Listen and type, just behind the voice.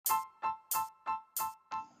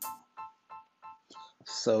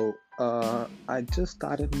I just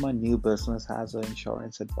started my new business as an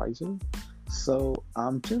insurance advisor. So,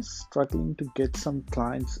 I'm just struggling to get some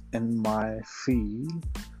clients in my field.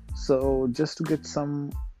 So, just to get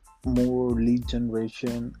some more lead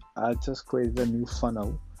generation, I just created a new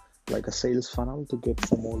funnel, like a sales funnel to get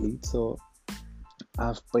some more leads. So,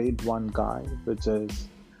 I've paid one guy, which is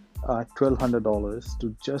 $1,200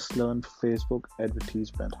 to just learn Facebook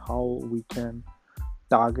advertisement, how we can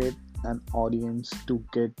target an audience to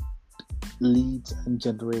get leads and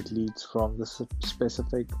generate leads from the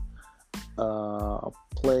specific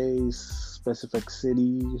place, specific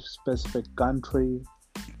city, specific country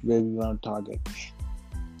where we want to target.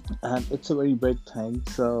 And it's a very big thing.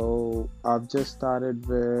 So I've just started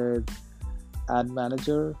with ad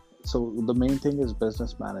manager. So the main thing is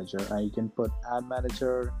business manager, and you can put ad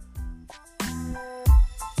manager,